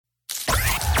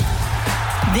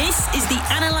This is the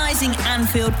Analysing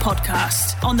Anfield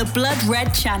podcast on the Blood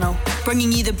Red channel,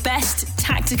 bringing you the best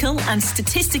tactical and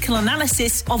statistical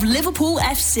analysis of Liverpool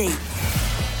FC.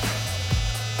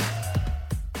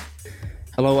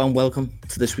 Hello and welcome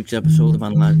to this week's episode of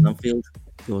Analysing Anfield,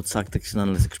 your tactics and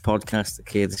analytics podcast,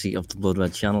 courtesy of the Blood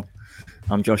Red channel.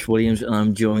 I'm Josh Williams and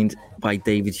I'm joined by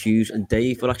David Hughes. And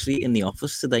Dave, we're actually in the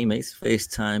office today, mate.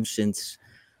 First time since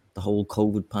the whole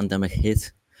COVID pandemic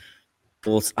hit.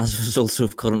 But as a result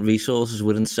of current resources,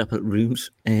 we're in separate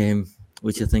rooms,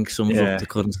 which I think sums up the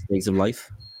current state of life.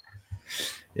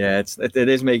 Yeah, it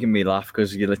is making me laugh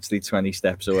because you're literally 20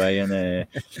 steps away. And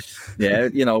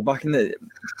back in the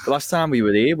last time we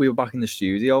were here, we were back in the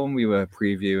studio and we were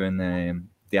previewing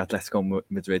the Atletico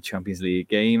Madrid Champions League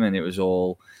game. And it was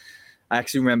all, I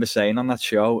actually remember saying on that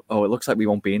show, it looks like we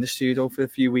won't be in the studio for a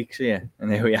few weeks here.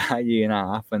 And here we are, a year and a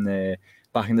half, and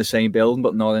back in the same building,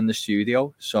 but not in the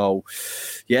studio. So,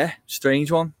 yeah,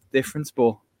 strange one, different,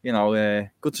 but,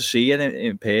 good to see you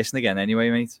in person again anyway,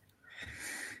 mate.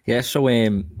 Yeah, so,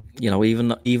 even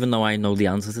though I know the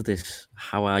answer to this,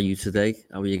 how are you today?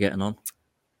 How are you getting on?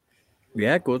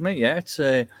 Yeah, good, mate. Yeah, it's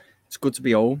good to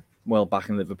be home. Well, back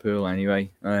in Liverpool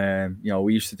anyway.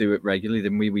 We used to do it regularly,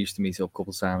 didn't we? We used to meet up a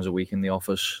couple of times a week in the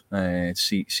office,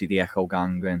 see the Echo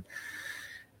gang, and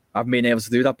I haven't been able to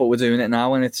do that, but we're doing it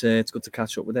now, and it's good to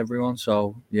catch up with everyone.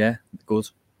 So, yeah, good.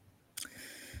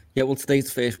 Yeah, well, today's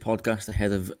the first podcast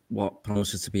ahead of what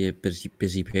promises to be a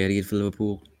busy period for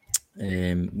Liverpool.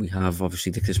 We have,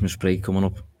 obviously, the Christmas period coming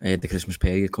up,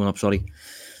 sorry.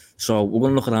 So, we're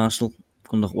going to look at Arsenal, we're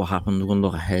going to look at what happened, we're going to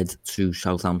look ahead to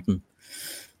Southampton.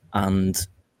 And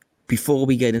before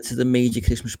we get into the major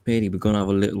Christmas period, we're going to have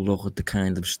a little look at the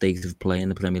kind of state of play in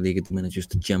the Premier League at the minute,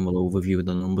 just a general overview of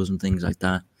the numbers and things like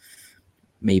that.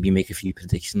 Maybe make a few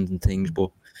predictions and things,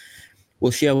 but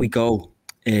we'll see how we go.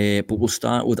 But we'll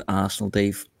start with Arsenal,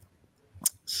 Dave.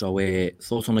 So,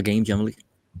 thoughts on the game generally?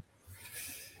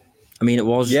 I mean, it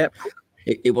was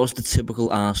the typical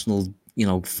Arsenal,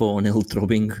 4-0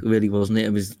 drubbing, really, wasn't it?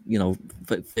 It was,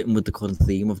 fitting with the current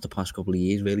theme of the past couple of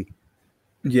years, really.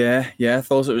 Yeah, I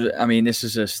thought it was. I mean, this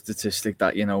is a statistic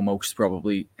that, most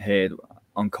probably heard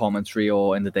on commentary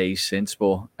or in the days since,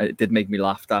 but it did make me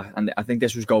laugh that. And I think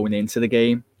this was going into the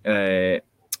game.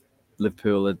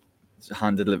 Liverpool had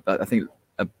handed, I think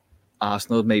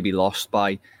Arsenal had maybe lost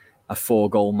by a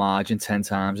 4-goal margin 10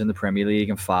 times in the Premier League,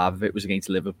 and 5 of it was against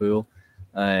Liverpool.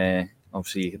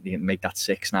 Obviously, you can make that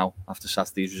 6 now after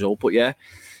Saturday's result. But yeah,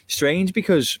 strange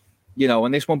because,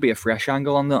 and this won't be a fresh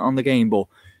angle on the game, but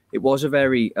it was a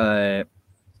very,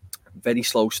 very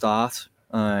slow start.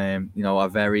 A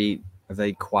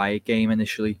very quiet game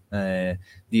initially.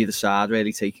 Neither side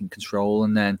really taking control,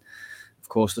 and then, of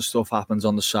course, the stuff happens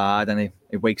on the side, and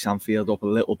it wakes Anfield up a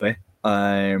little bit.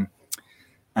 And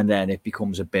then it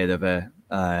becomes a bit of a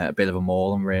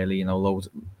mauling, really. Loads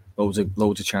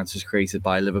of chances created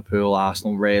by Liverpool.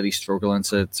 Arsenal really struggling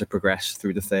to progress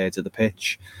through the thirds of the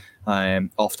pitch.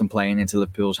 Often playing into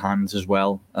Liverpool's hands as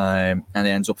well, and it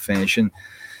ends up finishing,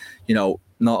 not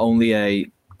only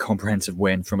a comprehensive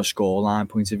win from a scoreline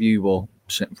point of view, but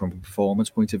from a performance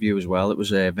point of view as well. It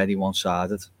was very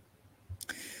one-sided.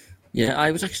 Yeah, I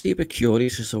was actually a bit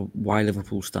curious as to why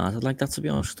Liverpool started like that, to be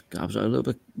honest. I was a little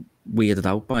bit weirded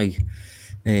out by...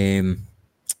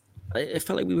 I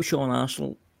felt like we were showing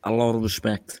Arsenal a lot of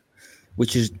respect,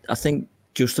 which is, I think,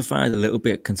 justified a little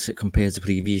bit compared to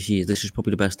previous years. This is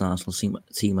probably the best Arsenal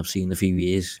team I've seen in a few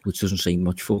years, which doesn't say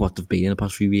much for what they've been in the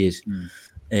past few years.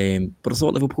 But I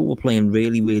thought Liverpool were playing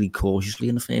really, really cautiously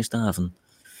in the first half and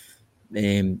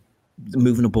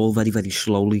moving the ball very, very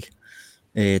slowly.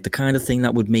 The kind of thing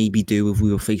that would maybe do if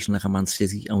we were facing like a Man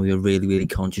City and we were really, really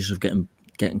conscious of getting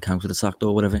counter-attacked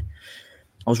or whatever.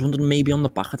 I was wondering, maybe on the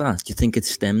back of that, do you think it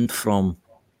stemmed from,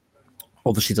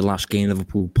 obviously, the last game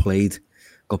Liverpool played,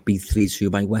 got beat 3-2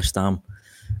 by West Ham,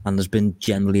 and there's been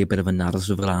generally a bit of a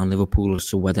narrative around Liverpool as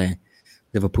to whether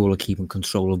Liverpool are keeping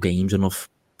control of games enough.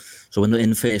 So in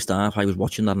the first half, I was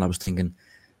watching that and I was thinking,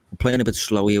 we're playing a bit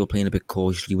slow here, we're playing a bit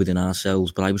cautiously within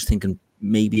ourselves, but I was thinking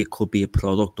maybe it could be a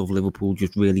product of Liverpool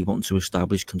just really wanting to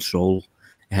establish control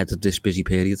ahead of this busy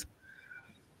period.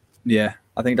 Yeah,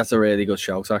 I think that's a really good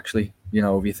shout, actually.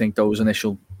 If you think those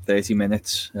initial 30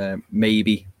 minutes,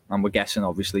 maybe, and we're guessing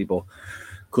obviously, but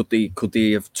could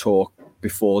they have talked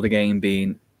before the game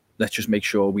being, let's just make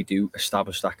sure we do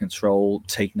establish that control,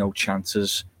 take no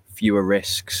chances, fewer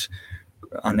risks,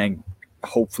 and then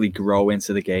hopefully grow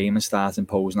into the game and start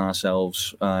imposing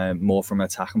ourselves more from an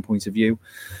attacking point of view.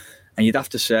 And you'd have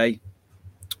to say,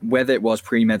 whether it was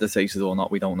premeditated or not,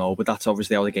 we don't know, but that's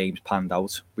obviously how the game's panned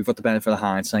out. We've got the benefit of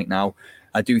hindsight now.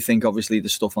 I do think, obviously, the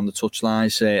stuff on the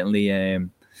touchline certainly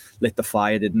lit the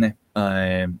fire, didn't it?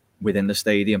 Within the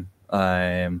stadium.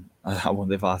 I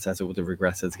wonder if Arteta would have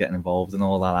regretted getting involved in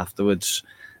all that afterwards.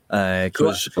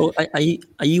 So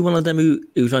are you one of them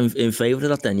who's in favour of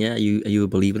that then? Yeah, are you a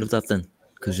believer of that then?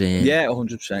 Because 100%. Yeah.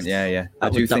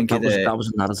 That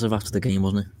was a narrative after the game,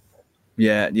 wasn't it?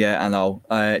 Yeah, I know.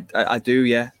 I do.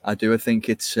 Yeah, I do. I think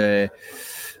it's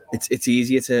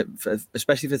easier to,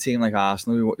 especially for a team like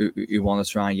Arsenal who want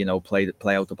to try and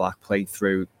play out the back, play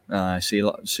through,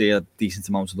 see a decent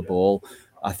amount of the ball.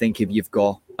 I think if you've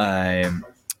got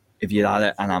if you're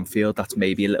at an Anfield that's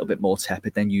maybe a little bit more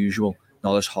tepid than usual,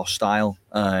 not as hostile,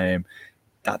 that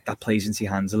plays into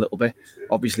your hands a little bit.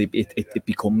 Obviously, it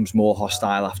becomes more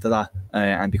hostile after that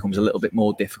and becomes a little bit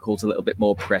more difficult, a little bit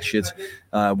more pressured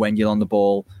when you're on the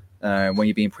ball, when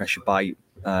you're being pressured by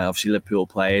obviously Liverpool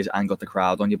players and got the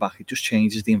crowd on your back. It just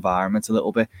changes the environment a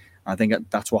little bit. I think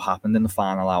that's what happened in the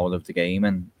final hour of the game,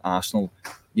 and Arsenal,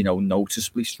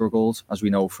 noticeably struggled, as we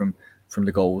know from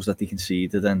the goals that they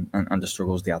conceded and the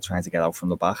struggles they had trying to get out from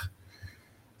the back.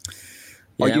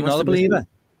 Are you not a believer?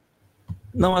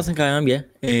 No, I think I am, yeah.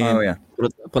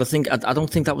 But I think I don't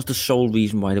think that was the sole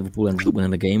reason why Liverpool ended up winning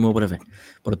the game or whatever.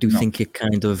 But I do think it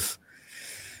kind of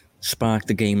sparked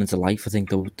the game into life. I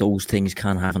think those things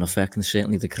can have an effect, and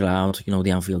certainly the crowd,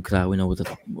 the Anfield crowd, we know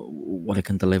what it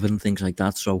can deliver and things like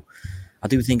that. So I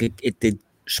do think it did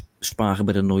spark a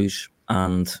bit of noise,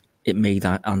 and it made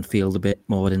Anfield a bit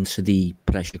more into the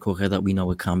pressure cooker that we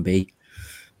know it can be.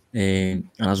 And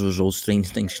as a result, strange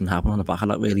things can happen on the back of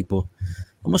that, really. But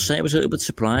I must say, I was a little bit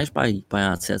surprised by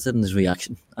Arteta and his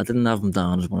reaction. I didn't have him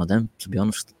down as one of them, to be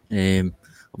honest.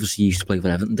 Obviously, he used to play for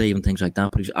Everton, Dave, and things like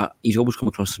that. But he's always come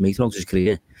across to me throughout his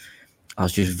career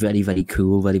as just very, very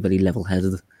cool, very, very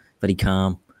level-headed, very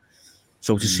calm.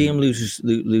 So to see him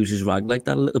lose his rag like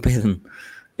that a little bit, and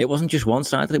it wasn't just one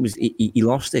side. It was he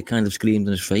lost it, kind of screamed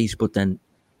in his face, but then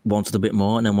wanted a bit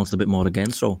more, and then wanted a bit more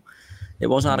again. So it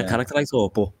was out of character, I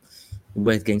thought, but it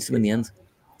worked against him in the end.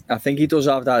 I think he does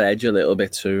have that edge a little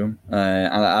bit too.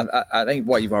 And I think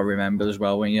what you've got to remember as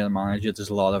well when you're a manager, there's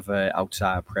a lot of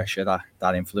outside pressure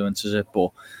that influences it.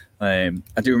 But I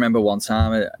do remember one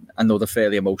time, another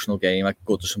fairly emotional game at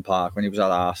Goodison Park when he was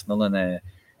at Arsenal, and I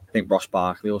think Ross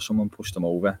Barkley or someone pushed him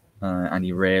over, and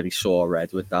he really saw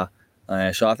red with that.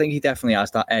 So I think he definitely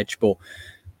has that edge, but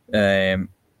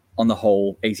on the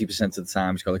whole, 80% of the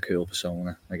time he's got a cool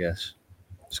persona, I guess.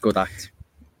 It's a good act.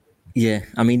 Yeah,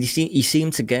 I mean, he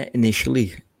seemed to get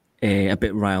initially a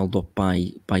bit riled up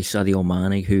by Sadio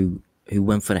Mane, who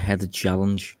went for a headed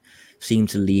challenge, seemed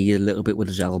to lead a little bit with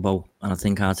his elbow, and I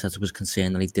think Arteta was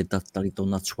concerned that he'd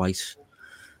done that twice.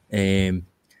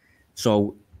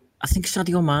 So I think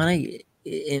Sadio Mane,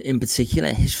 in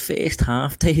particular, his first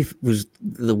half, Dave, was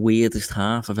the weirdest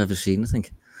half I've ever seen, I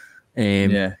think.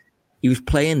 He was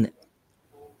playing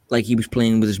like he was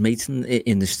playing with his mates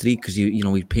in the street, because he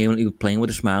was playing with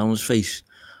a smile on his face,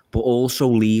 but also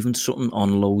leaving something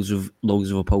on loads of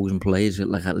opposing players.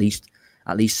 Like at least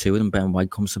two of them. Ben White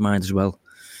comes to mind as well.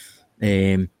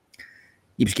 He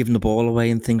was giving the ball away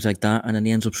and things like that, and then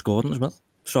he ends up scoring as well.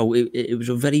 So it was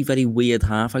a very, very weird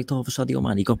half, I thought, for Sadio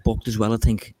Mane. He got booked as well. I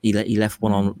think he left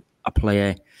one on a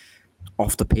player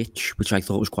off the pitch, which I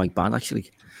thought was quite bad,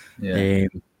 actually. Yeah.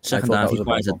 Second half,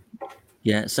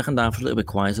 second half was a little bit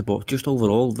quieter, but just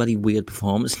overall, very weird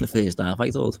performance in the first half, I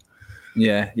thought.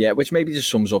 Yeah, which maybe just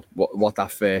sums up what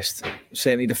that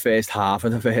certainly the first half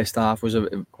of the first half was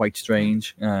quite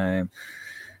strange. And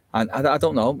I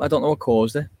don't know what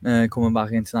caused it, coming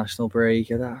back international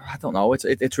break. I don't know.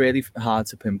 It's really hard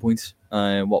to pinpoint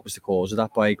what was the cause of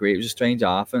that, but I agree, it was a strange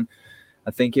half. And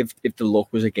I think if the luck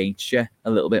was against you a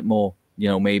little bit more,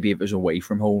 maybe if it was away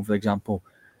from home, for example,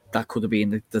 that could have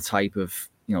been the type of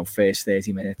first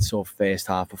 30 minutes or first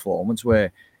half performance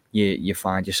where you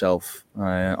find yourself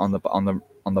on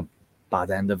the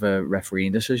bad end of a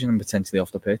refereeing decision and potentially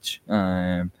off the pitch.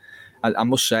 I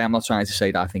must say, I'm not trying to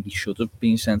say that I think he should have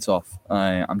been sent off.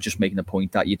 I'm just making the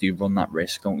point that you do run that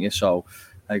risk, don't you? So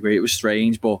I agree, it was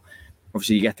strange, but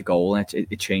obviously you get the goal and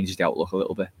it changes the outlook a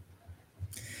little bit.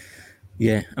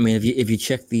 Yeah, I mean, if you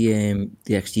check the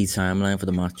XG timeline for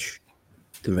the match,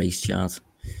 the race chart,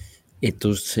 it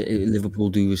does. Liverpool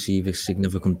do receive a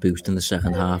significant boost in the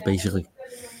second half, basically.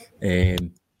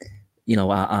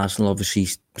 Arsenal obviously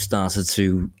started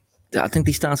to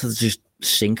just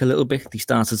sink a little bit. They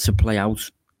started to play out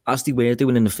as they were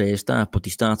doing in the first half, but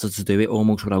they started to do it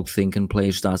almost without thinking.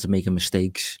 Players started making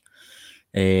mistakes.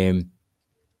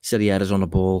 Silly errors on the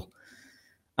ball.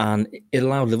 And it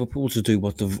allowed Liverpool to do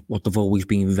what they've always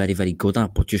been very, very good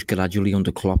at, but just gradually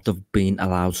under Klopp they've been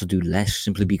allowed to do less,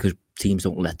 simply because teams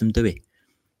don't let them do it.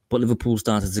 But Liverpool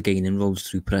started to gain inroads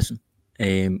through pressing.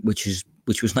 which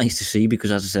was nice to see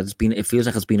because, as I said, it feels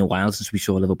like it's been a while since we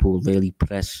saw Liverpool really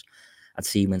press a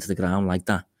team into the ground like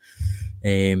that.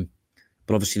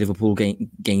 But obviously Liverpool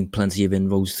gained plenty of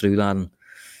inroads through that.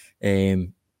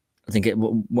 And I think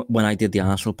when I did the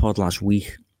Arsenal pod last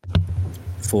week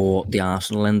for the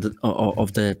Arsenal end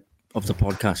of the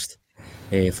podcast,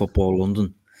 Football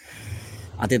London,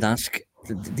 I did ask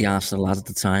the Arsenal lad at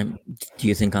the time, do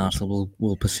you think Arsenal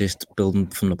will persist building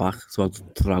from the back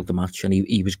throughout the match? And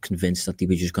he was convinced that they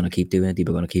were just going to keep doing it. They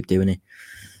were going to keep doing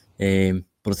it.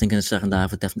 But I think in the second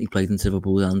half, it definitely played into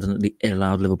Liverpool's hand, and it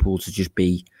allowed Liverpool to just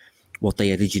be what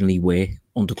they originally were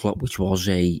under Klopp, which was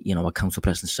a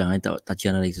counter-pressing side that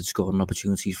generated scoring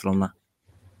opportunities from that.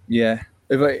 Yeah.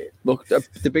 Look,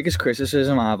 the biggest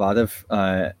criticism I've had of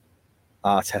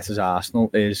Arteta's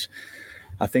Arsenal is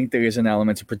I think there is an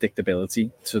element of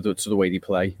predictability to the way they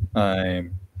play.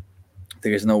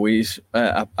 There isn't always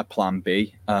a plan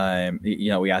B. He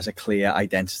has a clear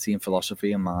identity and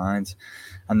philosophy in mind,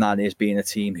 and that is being a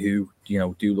team who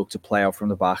do look to play out from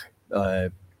the back,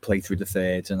 play through the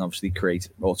thirds, and obviously create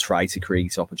or try to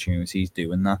create opportunities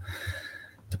doing that.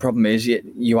 The problem is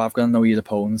you have got to know your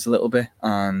opponents a little bit,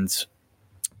 and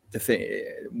the thing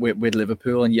with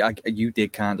Liverpool, and you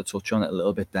did kind of touch on it a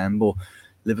little bit then, but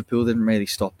Liverpool didn't really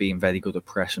stop being very good at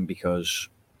pressing because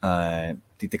they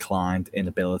declined in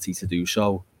ability to do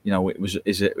so. It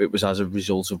was as a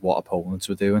result of what opponents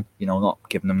were doing. Not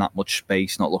giving them that much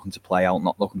space, not looking to play out,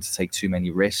 not looking to take too many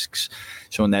risks.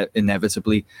 So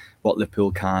inevitably, what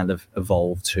Liverpool kind of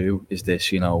evolved to is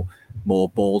this, more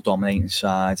ball dominating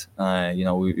side.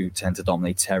 Who tend to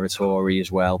dominate territory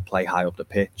as well, play high up the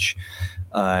pitch.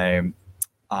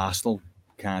 Arsenal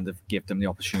kind of give them the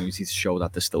opportunity to show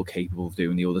that they're still capable of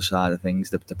doing the other side of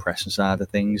things, the pressing side of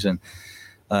things, and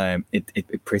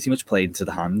it pretty much played into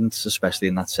the hands, especially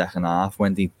in that second half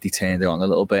when they turned it on a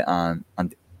little bit, and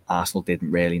Arsenal didn't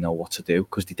really know what to do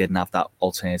because they didn't have that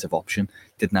alternative option,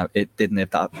 didn't have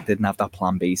that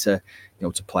plan B to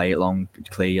play it long,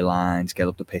 clear your lines, get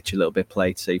up the pitch a little bit,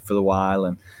 play it safe for a while,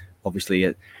 and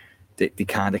obviously they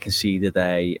kind of conceded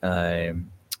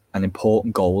an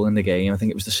important goal in the game. I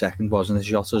think it was the second, wasn't it,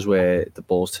 Jota's, where the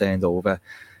ball's turned over.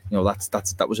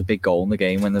 That was a big goal in the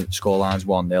game when the scoreline's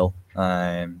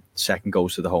 1-0. Second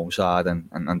goes to the home side,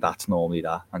 and that's normally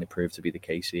that, and it proved to be the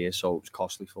case here, so it was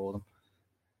costly for them.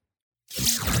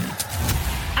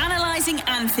 Analysing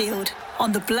Anfield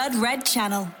on the Blood Red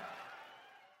Channel.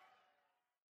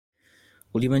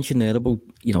 Well, you mentioned there about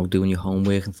doing your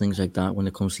homework and things like that when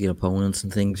it comes to your opponents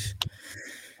and things.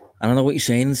 I don't know what you're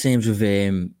saying in terms of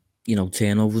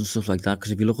turnovers and stuff like that,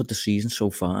 because if you look at the season so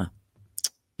far,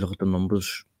 look at the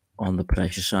numbers on the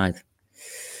pressure side,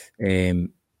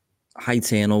 high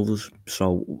turnovers.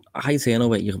 So a high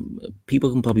turnover,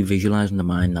 people can probably visualise in their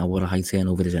mind now what a high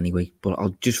turnover is anyway,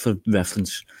 but just for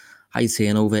reference, high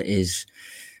turnover is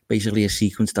basically a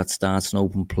sequence that starts an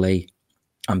open play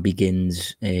and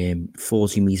begins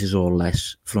 40 metres or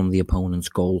less from the opponent's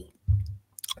goal.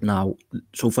 Now,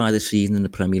 so far this season in the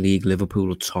Premier League,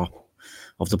 Liverpool are top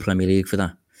of the Premier League for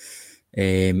that.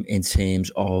 In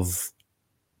terms of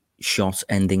shots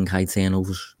ending high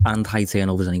turnovers, and high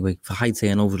turnovers anyway. For high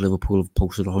turnovers, Liverpool have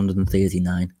posted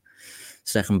 139.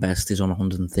 Second best is on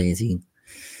 113.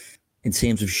 In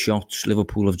terms of shots,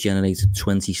 Liverpool have generated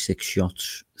 26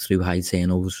 shots through high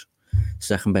turnovers.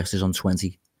 Second best is on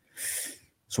 20.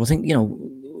 So I think,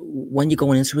 when you're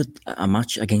going into a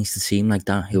match against a team like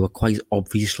that, who are quite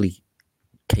obviously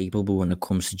capable when it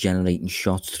comes to generating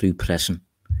shots through pressing,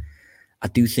 I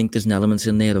do think there's an element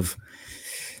in there of,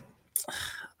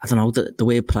 I don't know, the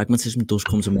way pragmatism does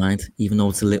come to mind, even though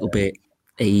it's a little bit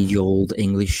age-old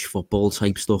English football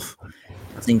type stuff.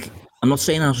 I think, I'm not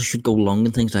saying Arsenal should go long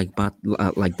and things like that,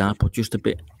 but just a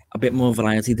bit more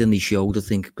variety than they showed, I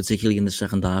think, particularly in the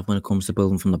second half when it comes to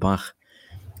building from the back.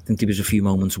 I think there was a few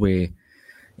moments where,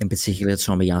 in particular,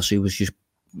 Tomiyasu was just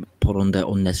put under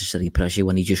unnecessary pressure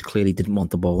when he just clearly didn't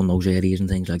want the ball in those areas and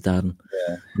things like that. And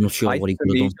I'm not sure what he could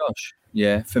have done. Josh,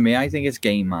 yeah, for me, I think it's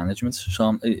game management.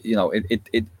 So,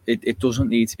 it doesn't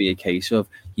need to be a case of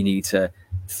you need to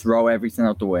throw everything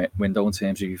out the window in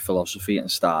terms of your philosophy and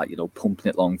start, pumping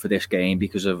it long for this game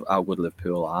because of how good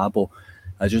Liverpool are. But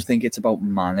I just think it's about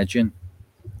managing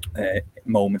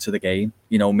moments of the game.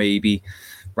 Maybe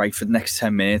right for the next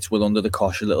 10 minutes, we're under the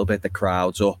cosh a little bit, the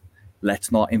crowd's up.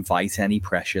 Let's not invite any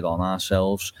pressure on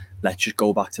ourselves. Let's just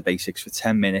go back to basics for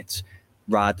 10 minutes,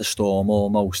 ride the storm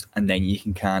almost, and then you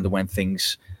can kind of, when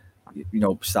things,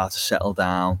 start to settle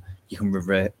down, you can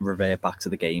revert back to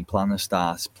the game plan and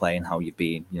start playing how you've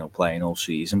been, playing all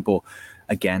season. But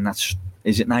again,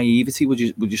 is it naivety? Would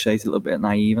you say it's a little bit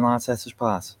naive on Arteta's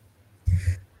part?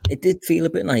 it did feel a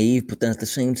bit naive, but then at the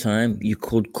same time, you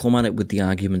could come at it with the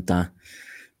argument that,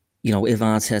 you know, if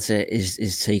Arteta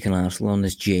is taking Arsenal on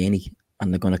this journey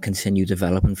and they're going to continue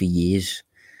developing for years,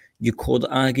 you could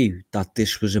argue that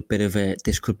this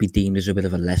could be deemed as a bit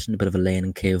of a lesson, a bit of a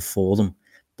learning curve for them,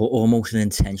 but almost an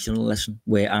intentional lesson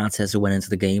where Arteta went into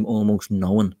the game almost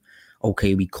knowing,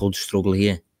 okay, we could struggle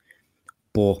here,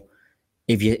 but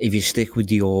if you stick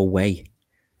with your way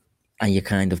and you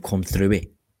kind of come through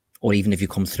it, or even if you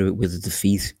come through it with a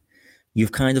defeat,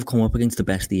 you've kind of come up against the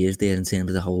best years there in terms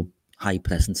of the whole high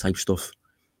pressing type stuff.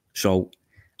 So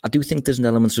I do think there's an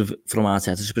element of, from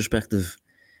Arteta's perspective,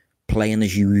 playing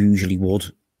as you usually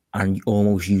would and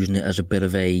almost using it as a bit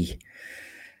of a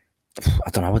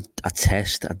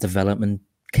test, a development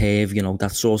curve, you know,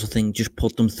 that sort of thing. Just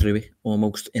put them through it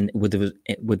almost with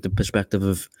the perspective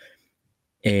of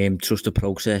trust the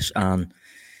process, and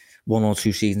 1 or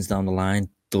 2 seasons down the line,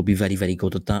 they'll be very, very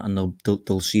good at that, and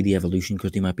they'll see the evolution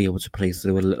because they might be able to play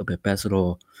through it a little bit better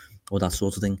or that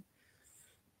sort of thing.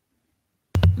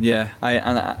 Yeah,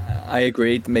 I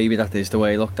agreed. Maybe that is the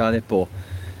way I looked at it, but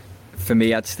for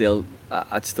me, I'd still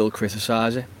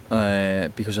criticise it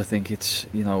because I think it's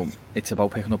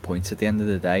about picking up points at the end of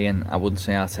the day, and I wouldn't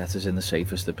say Arteta's in the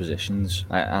safest of positions.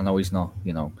 I know he's not,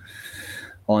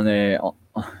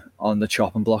 on the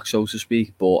chopping block, so to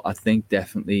speak, but I think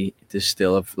definitely there's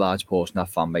still a large portion of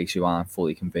that fan base who aren't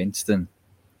fully convinced, and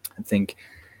I think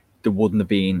there wouldn't have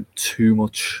been too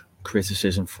much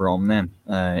criticism from them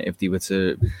if they were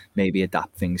to maybe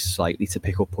adapt things slightly to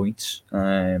pick up points,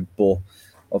 but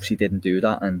obviously didn't do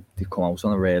that, and they've come out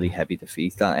on a really heavy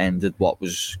defeat that ended what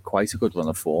was quite a good run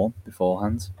of form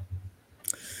beforehand.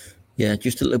 Yeah,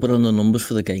 just a little bit on the numbers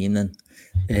for the game then.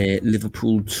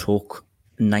 Liverpool took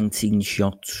 19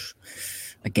 shots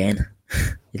again.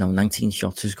 19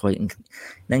 shots is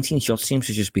 19 shots seems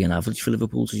to just be an average for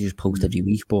Liverpool to just post every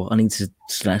week, but I need to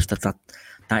stress that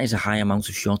is a high amount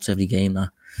of shots every game.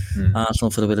 That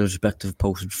Arsenal, for a bit of respect, have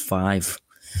posted 5,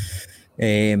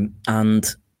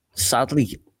 and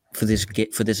sadly for this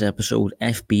episode,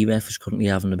 FBref is currently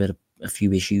having a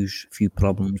few issues, a few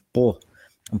problems, but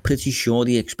I'm pretty sure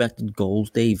the expected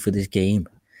goals, Dave, for this game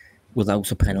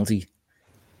without a penalty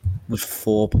was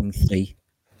 4.3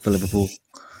 for Liverpool.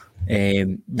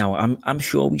 Now I'm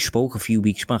sure we spoke a few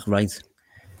weeks back, right,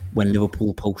 when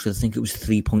Liverpool posted, I think it was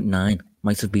 3.9,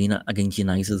 might have been against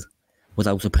United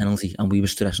without a penalty, and we were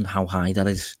stressing how high that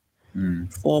is.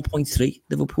 4.3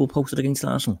 Liverpool posted against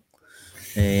Arsenal.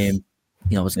 It's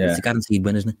a guaranteed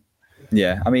win, isn't it?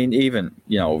 Yeah, I mean, even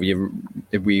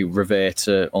if we revert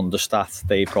to Understat,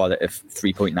 they've got it at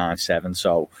 3.97,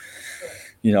 so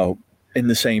in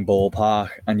the same ballpark,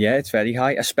 and yeah, it's very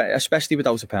high, especially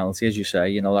without a penalty, as you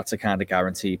say. That's a kind of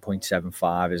guarantee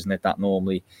 0.75, isn't it? That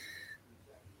normally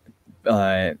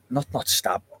not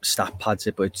stat pads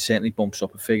it, but it certainly bumps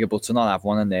up a figure. But to not have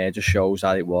one in there just shows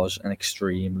that it was an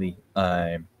extremely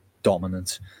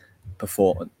dominant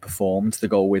performed to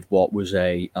go with what was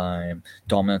a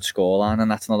dominant scoreline, and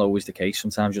that's not always the case.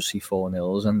 Sometimes you'll see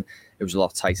 4-0s, and it was a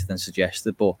lot tighter than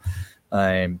suggested, but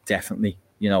definitely.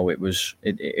 It was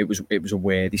a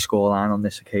worthy scoreline on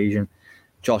this occasion.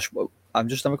 Josh, I'm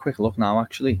just having a quick look now,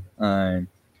 actually. And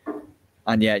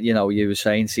yeah, you were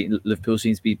saying Liverpool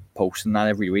seems to be posting that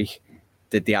every week.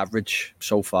 The average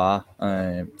so far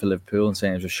for Liverpool in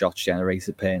terms of shots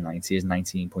generated per 90 is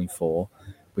 19.4,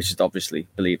 which is obviously,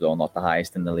 believe it or not, the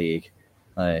highest in the league.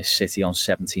 City on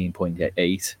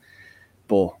 17.8.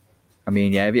 But, I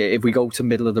mean, yeah, if we go to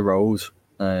middle of the road,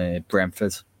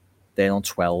 Brentford, they're on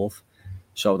 12.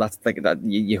 So that's like that.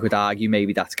 You could argue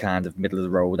maybe that's kind of middle of the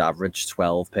road average,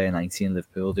 12 per 90, and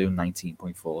Liverpool doing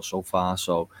 19.4 so far.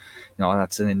 So,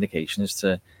 that's an indication as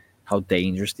to how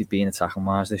dangerous they've been attacking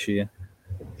wise this year.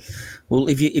 Well,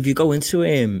 if you go into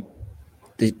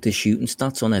the shooting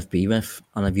stats on FBref,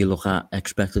 and if you look at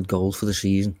expected goals for the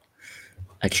season,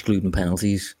 excluding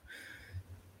penalties,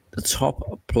 the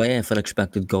top player for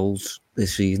expected goals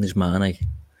this season is Mane.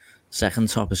 Second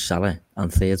top is Salah,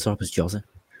 and third top is Jota.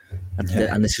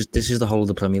 And this is the whole of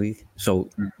the Premier League. So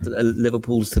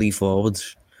Liverpool's 3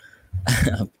 forwards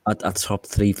at top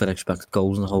 3 for expected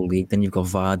goals in the whole league. Then you've got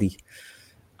Vardy,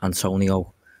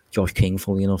 Antonio, Josh King,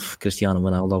 fully enough, Cristiano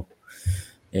Ronaldo.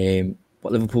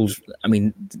 But Liverpool's, I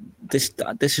mean, this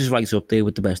is right up there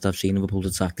with the best I've seen Liverpool's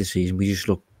attack this season. We just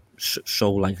look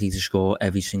so likely to score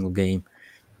every single game,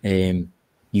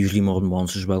 usually more than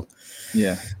once as well.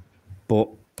 Yeah. But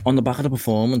on the back of the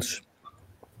performance,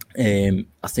 I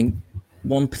think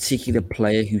one particular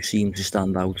player who seemed to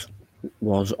stand out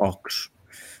was Ox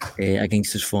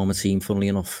against his former team, funnily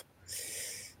enough.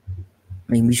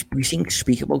 I mean, we seem to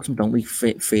speak about him, don't we,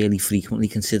 fairly frequently,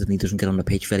 considering he doesn't get on the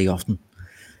pitch very often.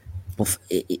 But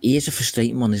he is a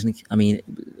frustrating one, isn't he? I mean,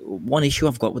 one issue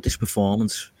I've got with this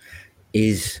performance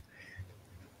is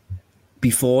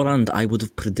beforehand I would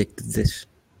have predicted this,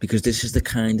 because this is the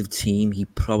kind of team he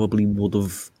probably would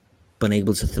have been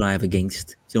able to thrive against.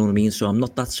 Do you know what I mean? So I'm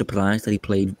not that surprised that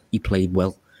he played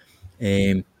well.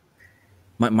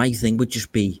 My thing would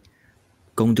just be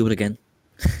go and do it again.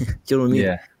 Do you know what I mean?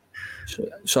 Yeah.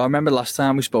 So I remember last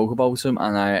time we spoke about him,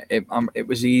 and it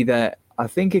was either, I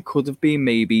think it could have been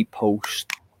maybe post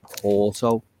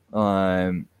Porto,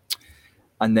 and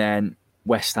then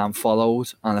West Ham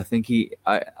followed, and I think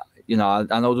I know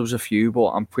there was a few,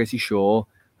 but I'm pretty sure,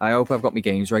 I hope I've got my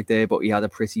games right there, but he had a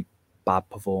pretty bad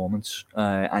performance,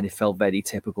 and it felt very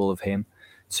typical of him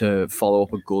to follow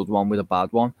up a good one with a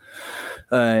bad one.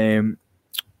 And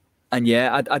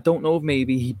yeah, I don't know if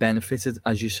maybe he benefited,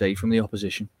 as you say, from the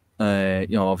opposition.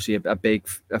 Obviously a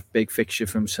big fixture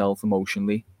for himself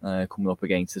emotionally, coming up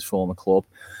against his former club.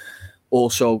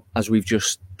 Also, as we've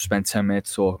just spent 10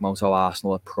 minutes talking about how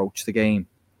Arsenal approached the game,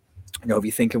 if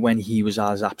you think of when he was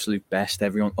at his absolute best,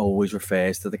 everyone always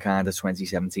refers to the kind of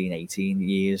 2017-18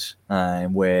 years,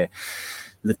 where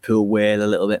Liverpool were a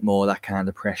little bit more that kind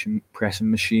of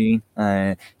pressing machine.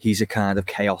 He's a kind of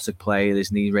chaotic player,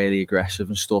 isn't he? Really aggressive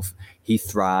and stuff. He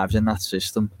thrives in that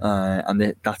system, and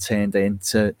that turned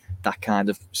into that kind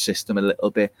of system a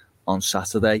little bit on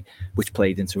Saturday, which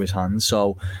played into his hands.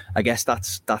 So I guess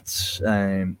that's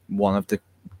one of the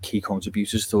key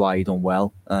contributors to why he done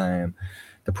well.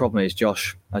 The problem is,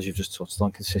 Josh, as you've just touched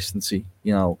on, consistency.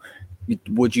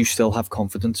 Would you still have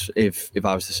confidence if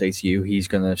I was to say to you he's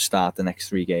going to start the next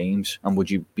 3 games, and would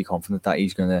you be confident that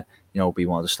he's going to be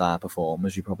one of the star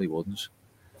performers? You probably wouldn't.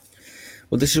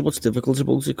 Well, this is what's difficult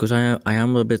about it, because I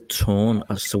am a bit torn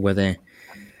as to whether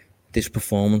this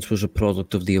performance was a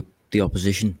product of the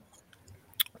opposition,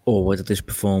 or whether this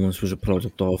performance was a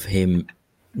product of him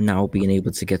now being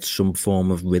able to get some form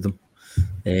of rhythm.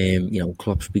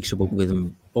 Klopp speaks about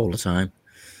rhythm all the time,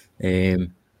 and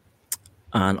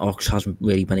Ox hasn't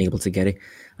really been able to get it.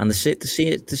 And there's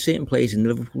certain players in the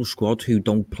Liverpool squad who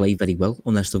don't play very well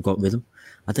unless they've got rhythm.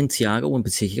 I think Thiago in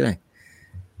particular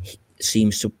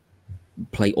seems to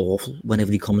play awful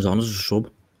whenever he comes on as a sub,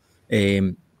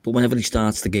 but whenever he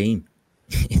starts the game,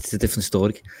 it's a different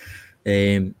story.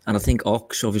 And I think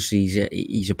Ox, obviously,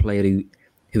 he's a player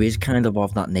who is kind of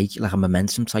that nature, like a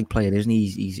momentum type player, isn't he?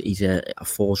 He's a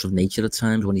force of nature at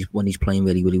times when he's playing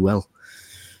really, really well.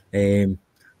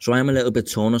 So I'm a little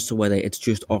bit torn as to whether it's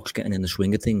just Ox getting in the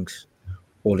swing of things,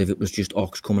 or if it was just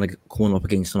Ox coming up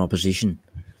against an opposition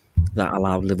that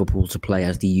allowed Liverpool to play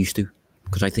as they used to.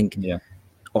 Because I think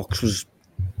Ox was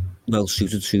well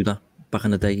suited to that back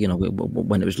in the day,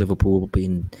 when it was Liverpool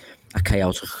being a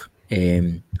chaotic,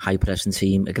 high pressing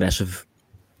team, aggressive,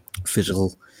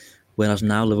 physical. Whereas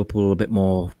now Liverpool are a bit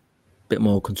more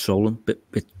controlling,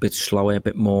 bit slower, a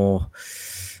bit more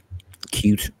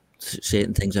cute,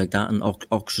 certain things like that. And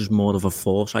Ox is more of a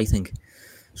force, I think.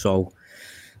 So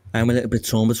I'm a little bit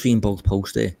torn between both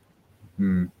posts there.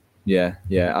 Yeah,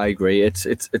 I agree. It's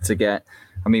again.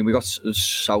 I mean, we got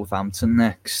Southampton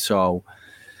next, so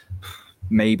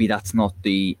maybe that's not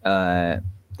the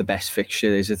best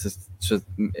fixture, is it? So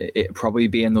it'll probably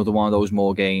be another one of those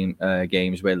more games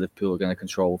where Liverpool are going to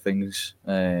control things.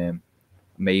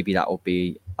 Maybe that will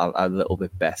be a little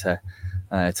bit better,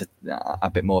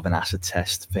 a bit more of an acid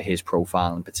test for his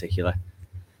profile in particular.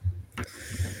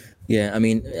 Yeah, I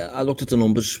mean, I looked at the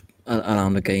numbers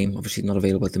around the game. Obviously not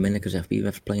available at the minute because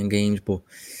FBref's playing games, but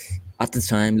at the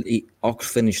time,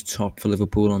 Ox finished top for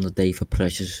Liverpool on the day for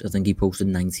pressures. I think he posted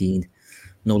 19.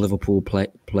 No Liverpool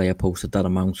player posted that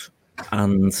amount,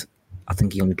 and I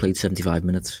think he only played 75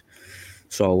 minutes.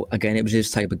 So again, it was his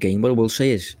type of game. What I will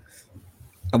say is,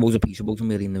 I wrote a piece about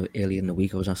him early in the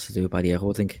week. I was asked to do it by the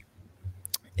Echo, I think.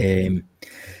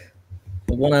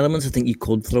 But one element I think you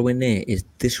could throw in there is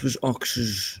this was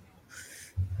Ox's.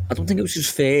 I don't think it was his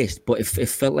first, but it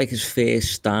felt like his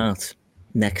first start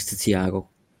next to Thiago.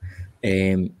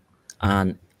 And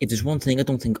if there's one thing I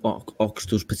don't think Ox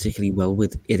does particularly well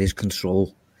with, it is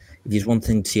control. If there's one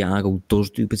thing Thiago does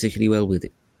do particularly well with,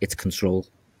 it's control.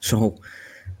 So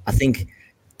I think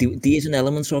there is an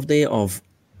element of there of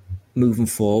moving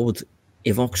forward.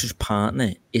 If Ox's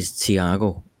partner is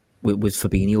Thiago with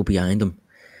Fabinho behind him,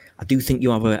 I do think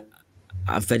you have a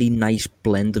very nice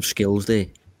blend of skills there.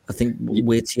 I think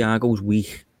where Thiago's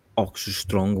weak, Ox is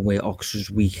strong, and where Ox is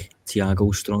weak,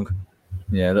 Thiago's strong.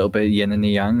 Yeah, a little bit yin and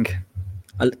yang.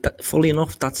 Fully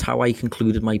enough, that's how I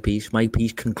concluded my piece. My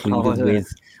piece concluded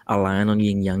with a line on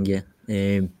yin yang, yeah.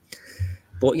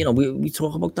 But, we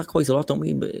talk about that quite a lot, don't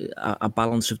we? A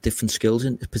balance of different skills,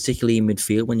 particularly in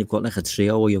midfield, when you've got like a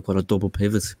trio or you've got a double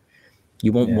pivot.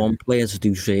 You want one player to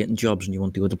do certain jobs and you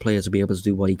want the other player to be able to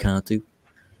do what he can't do.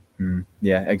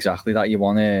 Yeah, exactly that. You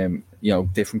want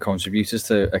different contributors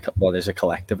to there's a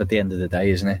collective at the end of the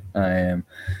day, isn't it? And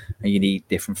you need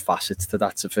different facets to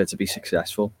that for it to be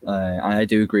successful. And I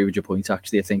do agree with your point,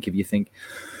 actually. I think if you think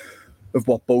of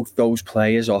what both those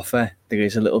players offer, there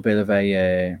is a little bit of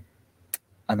a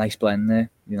nice blend there.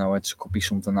 It could be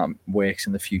something that works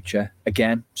in the future.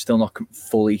 Again, still not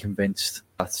fully convinced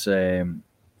that's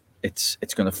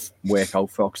it's going to work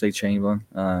out for Oxlade-Chamberlain.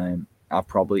 I'm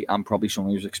probably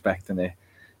someone who's expecting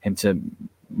him to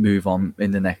move on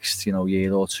in the next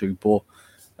year or two, but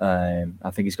I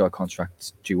think he's got a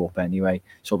contract due up anyway,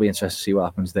 so it'll be interesting to see what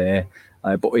happens there.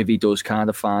 But if he does kind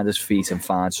of find his feet and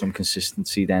find some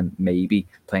consistency, then maybe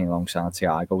playing alongside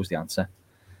Thiago is the answer.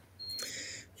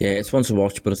 Yeah, it's one to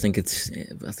watch, but I think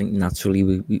naturally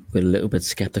we're a little bit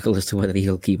sceptical as to whether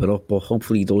he'll keep it up, but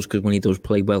hopefully he does, because when he does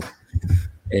play well,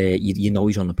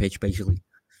 he's on the pitch, basically.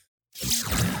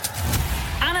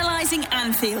 Analysing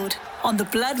Anfield on the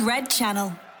Blood Red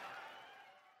Channel.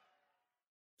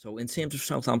 So in terms of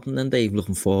Southampton then, Dave,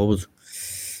 looking forward,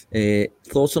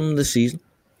 thoughts on the season?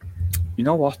 You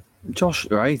know what, Josh,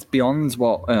 right, beyond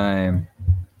what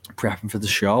prepping for the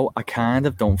show, I kind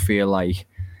of don't feel like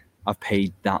I've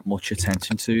paid that much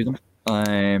attention to them.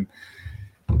 I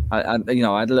had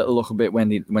a little look a bit when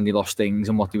they lost things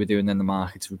and what they were doing in the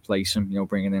market to replace them,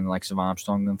 bringing in like some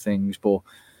Armstrong and things. But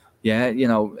yeah,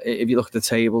 if you look at the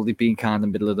table, they've been kind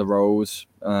of middle of the road.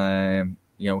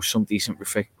 Some decent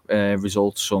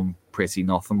results, some pretty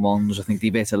nothing ones. I think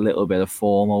they've hit a little bit of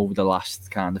form over the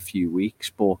last kind of few weeks.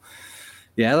 But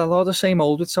yeah, a lot of the same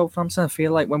old with Southampton. I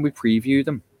feel like when we previewed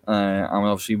them, and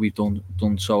obviously we've done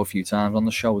so a few times on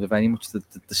the show, they're very much the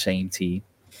same team.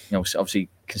 Obviously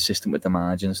consistent with the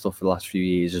margin and stuff for the last few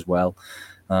years as well.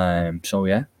 So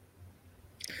yeah,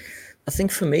 I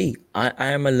think for me, I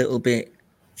am a little bit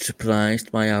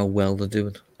surprised by how well they're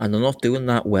doing, and they're not doing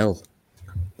that well.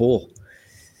 But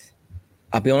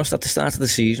I'll be honest, at the start of the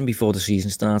season, before the season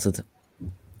started,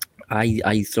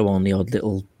 I throw on the odd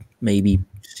little maybe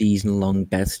season-long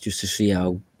bet just to see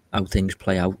how things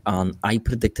play out, and I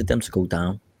predicted them to go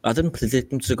down. I didn't predict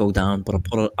them to go down, but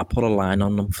I put a line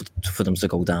on them for them to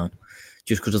go down,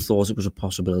 just because I thought it was a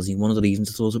possibility. One of the reasons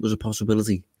I thought it was a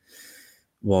possibility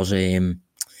was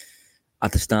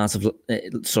at the start of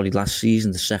last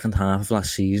season, the second half of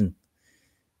last season.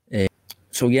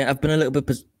 So yeah, I've been a little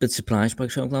bit surprised by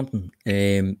Southampton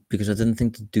because I didn't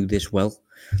think they'd do this well.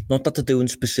 Not that they're doing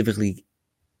specifically,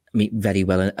 very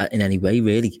well in any way,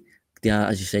 really. They are,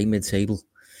 as you say, mid-table.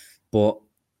 But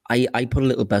I put a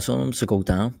little bet on them to go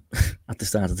down at the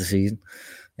start of the season.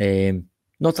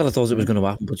 Not that I thought it was going to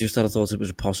happen, but just that I thought it was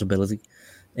a possibility.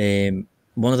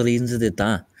 One of the reasons I did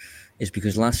that is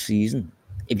because last season,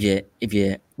 if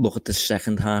you look at the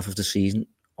second half of the season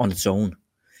on its own,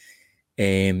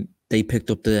 they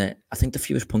picked up the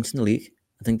fewest points in the league.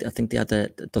 I think they had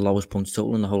the lowest points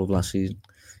total in the whole of last season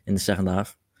in the second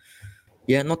half.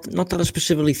 Yeah, not that I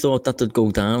specifically thought that they'd go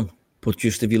down, but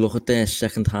just if you look at their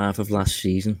second half of last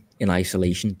season in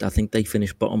isolation, I think they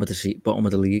finished bottom of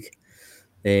the league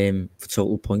for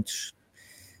total points.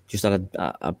 Just at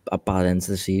a bad end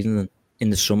to the season. And in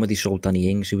the summer, they sold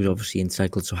Danny Ings, who was obviously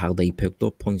entitled to how they picked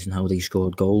up points and how they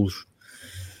scored goals.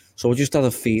 So I just had a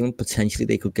feeling potentially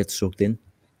they could get sucked in.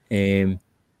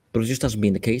 But it just hasn't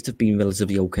been the case. They've been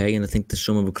relatively okay, and I think the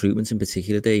summer recruitment in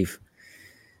particular, Dave,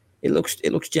 it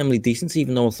looks generally decent,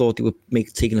 even though I thought they were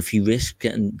taking a few risks,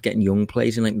 getting young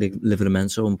players in like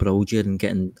Livramento and Brogier and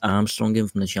getting Armstrong in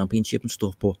from the Championship and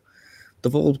stuff, but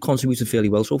they've all contributed fairly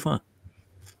well so far.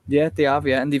 Yeah, they have,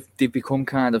 and they've become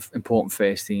kind of important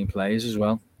first team players as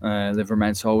well.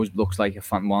 Livramento looks like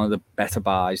one of the better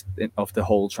buys of the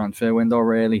whole transfer window,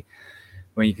 really,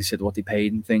 when you consider what they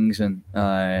paid and things. And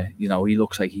he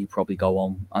looks like he'd probably go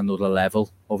on another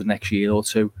level over the next year or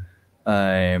two.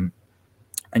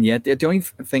 And yeah, the only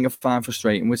thing I find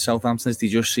frustrating with Southampton is they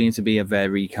just seem to be a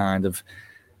very kind of,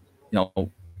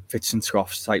 fits and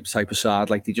troughs type of side.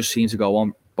 Like, they just seem to go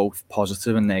on both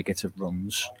positive and negative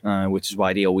runs, which is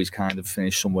why they always kind of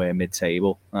finish somewhere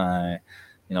mid-table.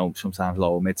 Sometimes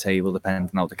lower mid-table, depending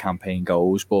on how the campaign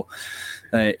goes. But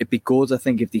it'd be good, I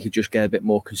think, if they could just get a bit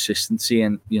more consistency.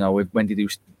 And, when they do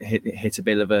hit a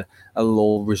bit of a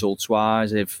lull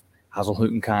results-wise, if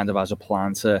Hazelhütten kind of has a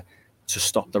plan to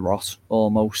stop the rot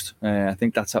almost. I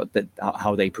think that's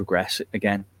how they progress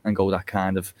again and go that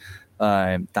kind of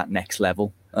that next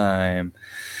level.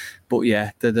 But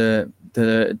yeah, they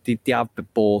have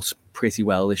bought pretty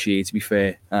well this year, to be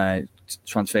fair.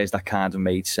 transfers that kind of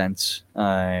made sense.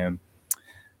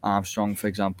 Armstrong, for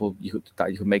example, you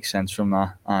could make sense from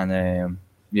that, and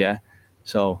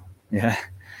so.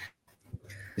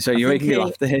 So you're making me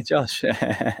laugh there, Josh.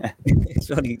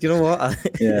 Sorry, you know what?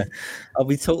 I'll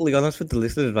be totally honest with the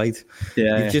listeners, right?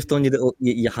 You've just done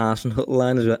your Hasenhüttl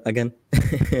line again.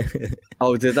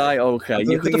 Oh, did I? Okay,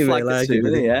 you could have flagged it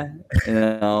too, yeah.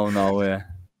 No.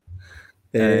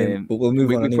 But we'll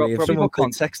move on anyway. Probably put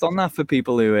context on that for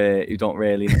people who don't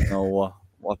really know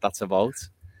what that's about.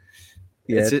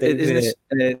 Yeah, isn't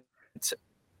it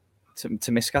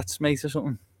to Miscats, mate, or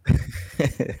something?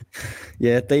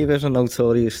 Yeah, Dave has a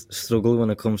notorious struggle when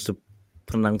it comes to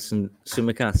pronouncing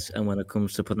Simicats and when it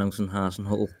comes to pronouncing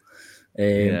Hasenhüttl.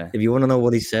 If you want to know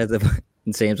what he said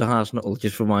in terms of Hasenhüttl,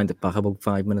 just rewind it back about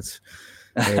 5 minutes.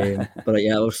 But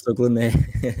I was struggling there.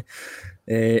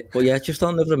 But yeah, just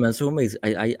on Livramento, mate,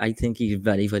 I think he's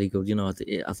very, very good. You know,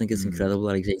 I think it's incredible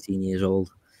that he's 18 years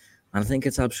old. And I think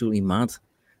it's absolutely mad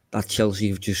that Chelsea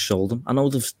have just sold him. I know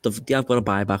they have got a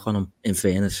buyback on him, in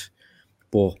fairness.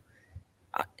 But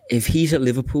if he's at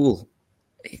Liverpool,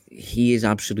 he is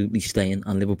absolutely staying,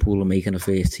 and Liverpool are making a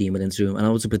first team into him. I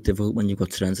know it's a bit difficult when you've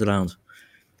got Trent around,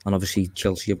 and obviously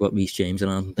Chelsea have got Reece James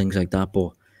around and things like that.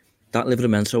 But that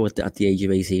Livramento at the age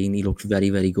of 18, he looks very,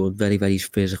 very good, very, very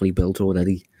physically built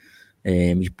already.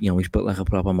 He's built like a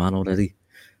proper man already,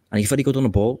 and he's very good on the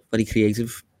ball, very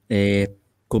creative,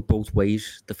 good both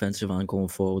ways, defensive and going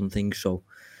forward and things. So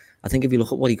I think if you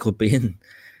look at what he could be in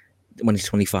when he's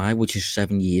 25, which is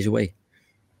 7 years away,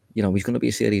 he's going to be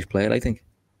a serious player, I think.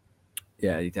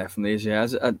 Yeah, he definitely is. Yeah,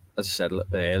 as I said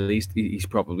earlier, he's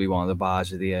probably one of the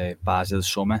bars of the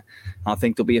summer. I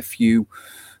think there'll be a few,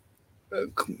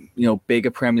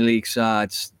 bigger Premier League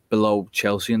sides below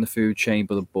Chelsea in the food chain,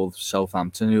 but above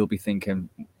Southampton, who'll be thinking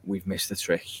we've missed the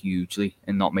trick hugely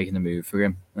in not making a move for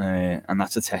him, and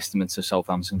that's a testament to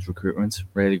Southampton's recruitment.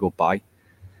 Really good buy.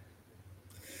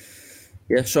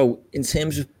 Yeah. So in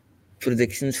terms of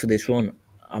predictions for this one,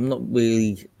 I'm not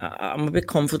really. I'm a bit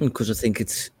confident because I think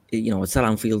it's at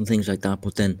Anfield and things like that.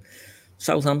 But then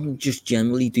Southampton just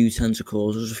generally do tend to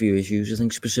cause us a few issues. I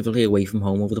think specifically away from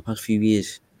home over the past few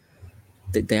years,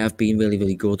 they have been really,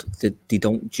 really good. They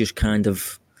don't just they're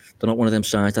not one of them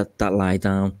sides that lie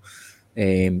down.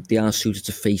 They are suited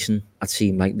to facing a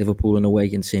team like Liverpool in a way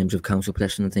in terms of counter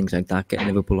pressing and things like that, getting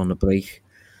Liverpool on the break.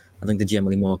 I think they're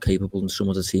generally more capable than some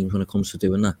of the teams when it comes to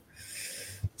doing that.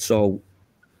 So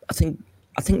I think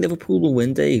Liverpool will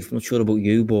win, Dave. I'm not sure about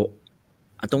you, but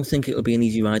I don't think it'll be an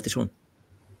easy ride, this one.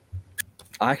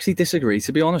 I actually disagree,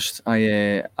 to be honest.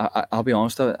 I'll be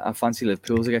honest, I fancy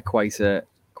Liverpool to get quite a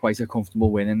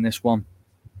comfortable win in this one.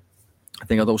 I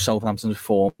think although Southampton's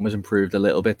form has improved a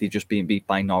little bit, they've just been beat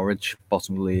by Norwich,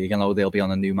 bottom of the league. I know they'll be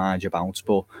on a new manager bounce,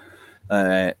 but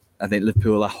I think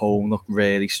Liverpool at home look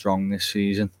really strong this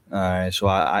season. So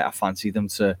I fancy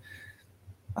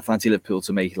Liverpool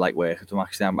to make light work of them.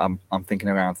 Actually, I'm thinking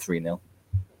around 3-0.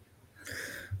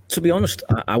 To be honest,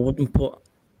 I wouldn't put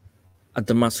a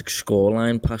dramatic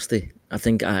scoreline past it. I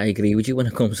think I agree with you when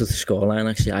it comes to the scoreline.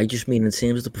 Actually, I just mean in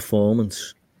terms of the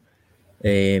performance.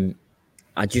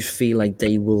 I just feel like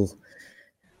they will.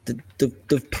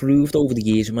 They've proved over the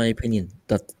years, in my opinion,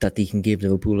 that they can give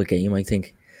Liverpool a game. I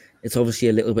think it's obviously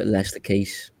a little bit less the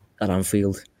case at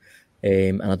Anfield,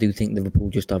 and I do think Liverpool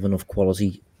just have enough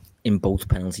quality in both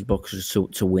penalty boxes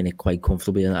to win it quite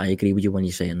comfortably. And I agree with you when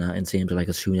you're saying that in terms of like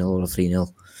a 2-0 or a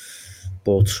 3-0.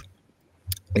 But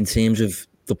in terms of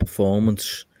the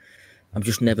performance, I'm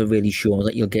just never really sure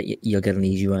that you'll get an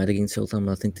easy ride against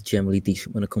Southampton. I think they're generally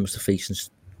decent when it comes to facing,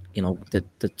 the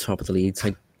top of the league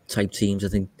type teams. I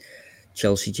think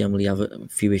Chelsea generally have a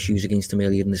few issues against them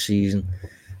earlier in the season.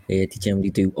 They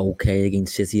generally do okay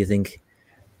against City, I think,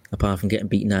 apart from getting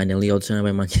beaten 9-0 the odd time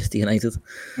by Manchester United.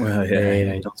 Well,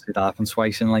 yeah, you don't see that happen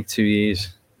twice in like 2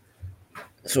 years.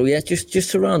 So yeah,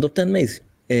 just to round up then, mate.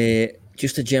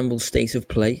 Just a general state of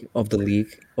play of the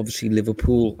league. Obviously,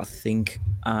 Liverpool, I think,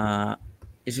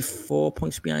 is it 4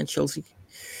 points behind Chelsea?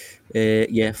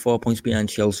 4 points behind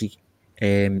Chelsea.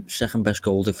 Second best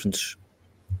goal difference.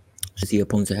 City a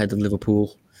point ahead of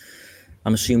Liverpool.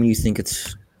 I'm assuming you think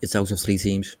it's out of 3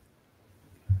 teams.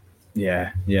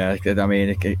 Yeah. I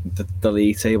mean, the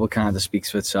league table kind of speaks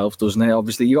for itself, doesn't it?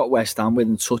 Obviously, you got West Ham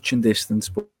within touching distance,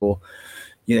 but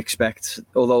you expect,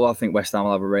 although I think West Ham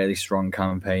will have a really strong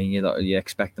campaign, you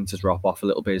expect them to drop off a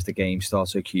little bit as the game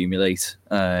starts to accumulate.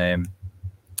 I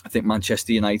think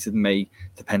Manchester United may,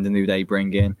 depending who they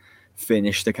bring in,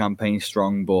 finish the campaign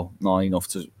strong, but not enough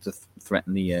to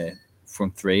threaten the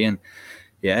front three. And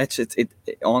yeah, it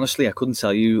honestly, I couldn't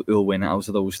tell you who'll win out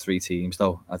of those 3 teams,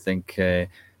 though. I think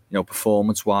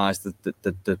performance-wise,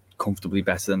 they're comfortably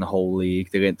better than the whole league.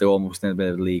 They're almost in a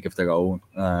bit of a league of their own,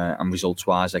 and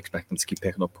results-wise, I expect them to keep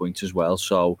picking up points as well.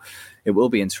 So it will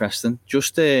be interesting.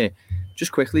 Just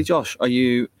quickly, Josh, are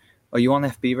you on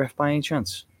FB Ref by any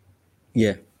chance?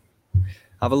 Yeah.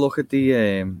 Have a look at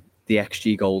the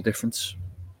XG goal difference,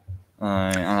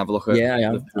 and have a look at. Yeah,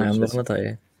 I am looking at that.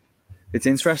 Yeah. It's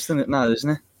interesting now, isn't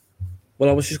it? Well,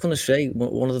 I was just going to say,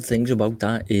 one of the things about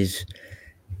that is,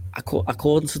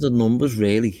 according to the numbers,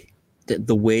 really,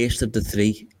 the worst of the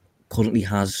three currently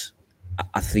has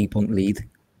a 3-point lead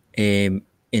in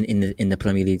the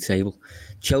Premier League table.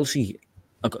 Chelsea,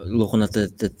 looking at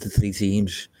the three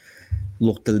teams,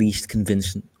 look the least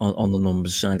convincing on the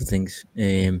numbers side of things.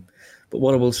 But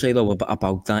what I will say though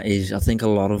about that is, I think a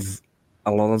lot of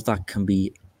that can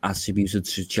be attributed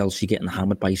to Chelsea getting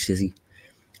hammered by City,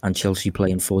 and Chelsea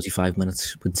playing 45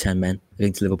 minutes with 10 men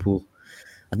against Liverpool.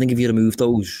 I think if you remove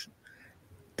those,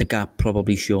 the gap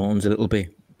probably shortens a little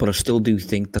bit. But I still do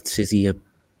think that City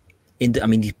they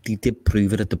did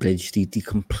prove it at the Bridge. They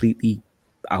completely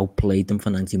outplayed them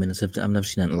for 90 minutes. I've never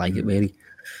seen anything like it, really,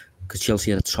 because Chelsea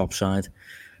had a top side.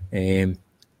 But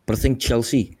I think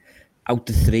Chelsea, out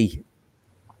the three,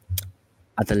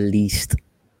 are the least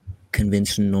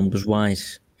convincing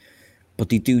numbers-wise. But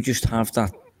they do just have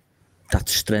that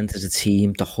strength as a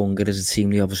team, the hunger as a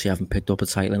team. They obviously haven't picked up a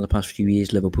title in the past few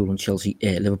years. Liverpool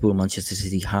and Manchester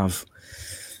City have.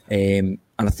 And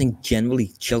I think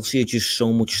generally Chelsea are just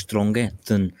so much stronger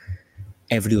than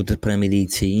every other Premier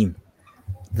League team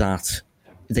that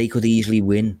they could easily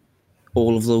win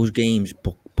all of those games,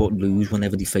 but lose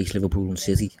whenever they face Liverpool and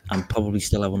City, and probably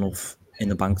still have enough in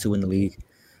the bank to win the league.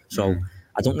 So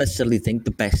I don't necessarily think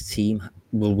the best team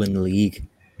will win the league.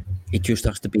 It just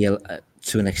has to be,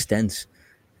 to an extent,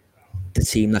 the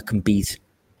team that can beat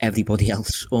everybody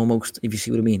else, almost, if you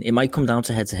see what I mean. It might come down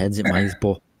to head-to-heads, it might,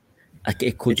 but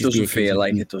it could just be... It doesn't feel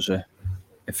like it, does it?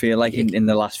 I feel like in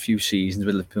the last few seasons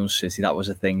with Liverpool and City, that was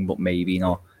a thing, but maybe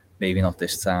not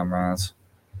this time round.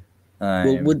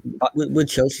 With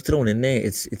Chelsea thrown in there,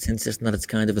 it's interesting that it's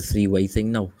kind of a three-way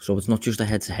thing now. So it's not just a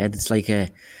head-to-head. It's like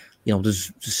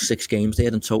there's 6 games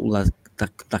there in total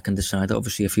that can decide.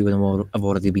 Obviously, a few of them have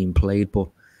already been played, but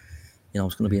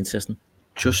it's going to be interesting.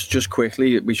 Just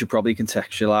quickly, we should probably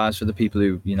contextualise for the people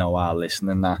who are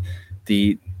listening that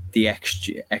the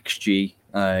XG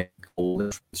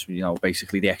goal,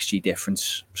 basically the XG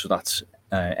difference. So that's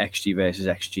XG versus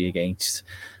XG against.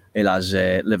 It has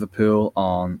Liverpool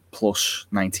on plus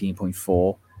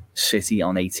 19.4, City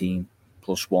on 18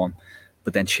 plus 1,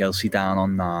 but then Chelsea down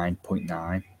on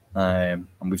 9.9. And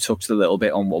we've touched a little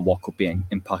bit on what could be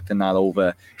impacting that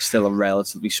over still a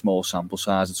relatively small sample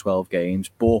size of 12 games.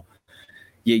 But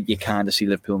you kind of see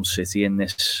Liverpool and City in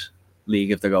this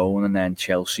league of their own, and then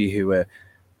Chelsea, who are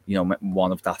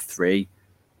one of that three,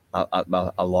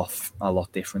 a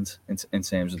lot different in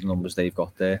terms of the numbers they've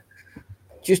got there.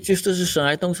 Just as a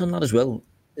side note on that as well,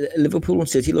 Liverpool and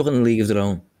City look in a league of their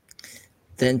own.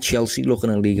 Then Chelsea look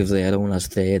in a league of their own as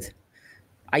third.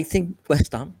 I think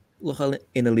West Ham look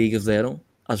in a league of their own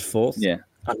as fourth. Yeah.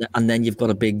 And then you've got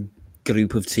a big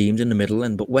group of teams in the middle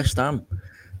end. But West Ham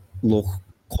look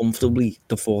comfortably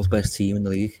the fourth best team in the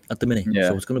league at the minute. Yeah.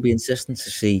 So it's going to be interesting to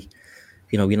see,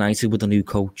 United with a new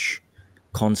coach,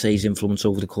 Conte's influence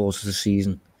over the course of the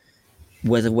season,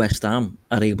 whether West Ham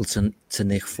are able to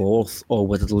nick fourth or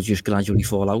whether they'll just gradually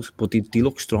fall out. But they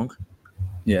look strong.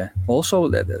 Yeah.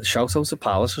 Also, shout out to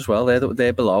Palace as well.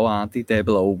 They're below, aren't they? They're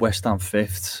below West Ham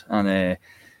fifth. And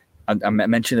I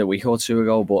mentioned a week or two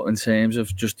ago, but in terms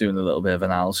of just doing a little bit of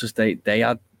analysis, they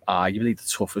had arguably the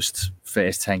toughest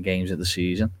first 10 games of the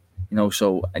season.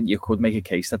 So and you could make a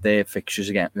case that their fixtures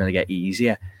are going to get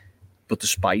easier. But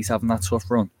despite having that tough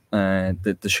run,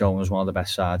 they're shown as one of the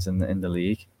best sides in the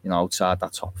league, outside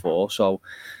that top 4. So,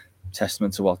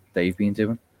 testament to what they've been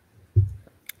doing.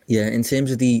 Yeah, in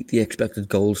terms of the expected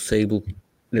goals table,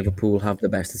 Liverpool have the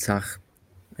best attack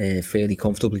fairly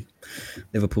comfortably.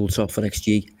 Liverpool top for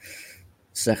XG.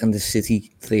 Second is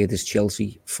City, third is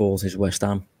Chelsea, fourth is West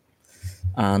Ham.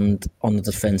 And on the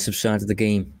defensive side of the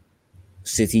game,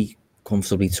 City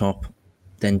comfortably top,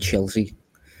 then Chelsea,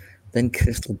 then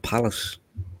Crystal Palace,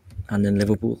 and then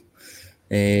Liverpool.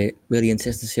 Really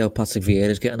interesting to see how Patrick Vieira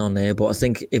is getting on there. But I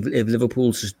think if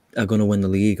Liverpool are going to win the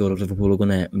league, or if Liverpool are going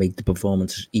to make the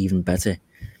performances even better,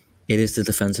 it is the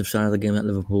defensive side of the game that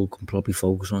Liverpool can probably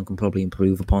focus on, can probably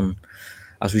improve upon.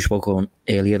 As we spoke on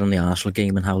earlier on the Arsenal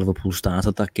game and how Liverpool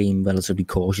started that game relatively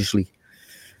cautiously,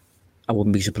 I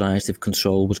wouldn't be surprised if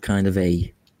control was kind of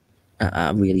a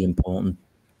really important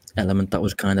element that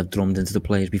was kind of drummed into the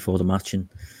players before the match, and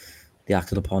they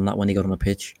acted upon that when they got on the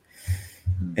pitch.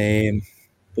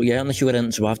 But yeah, unless you were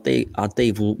into our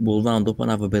Dave, we'll round up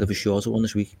and have a bit of a shorter one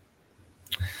this week.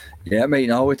 Yeah, mate.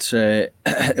 No, it's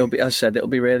it'll be, as I said, it'll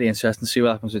be really interesting to see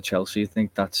what happens with Chelsea. I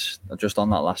think that's just on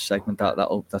that last segment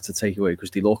that's a takeaway,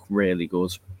 because they look really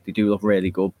good. They do look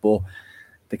really good, but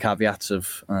the caveats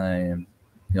of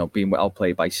being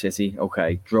outplayed by City.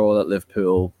 Okay, draw at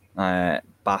Liverpool,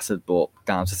 battered but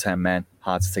down to 10 men.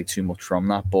 Hard to take too much from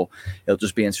that, but it'll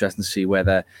just be interesting to see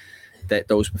whether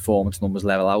those performance numbers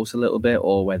level out a little bit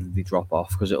or whether they drop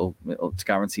off, because it's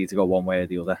guaranteed to go one way or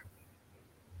the other.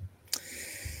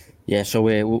 Yeah, so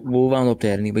we'll round up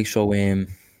there anyway. So,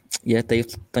 yeah, Dave,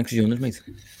 thanks for joining us, mate.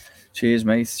 Cheers,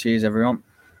 mate. Cheers, everyone.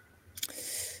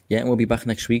 Yeah, and we'll be back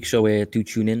next week, so do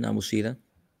tune in and we'll see you then.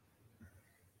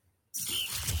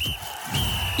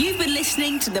 You've been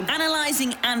listening to the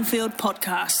Analysing Anfield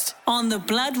podcast on the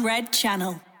Blood Red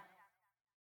channel.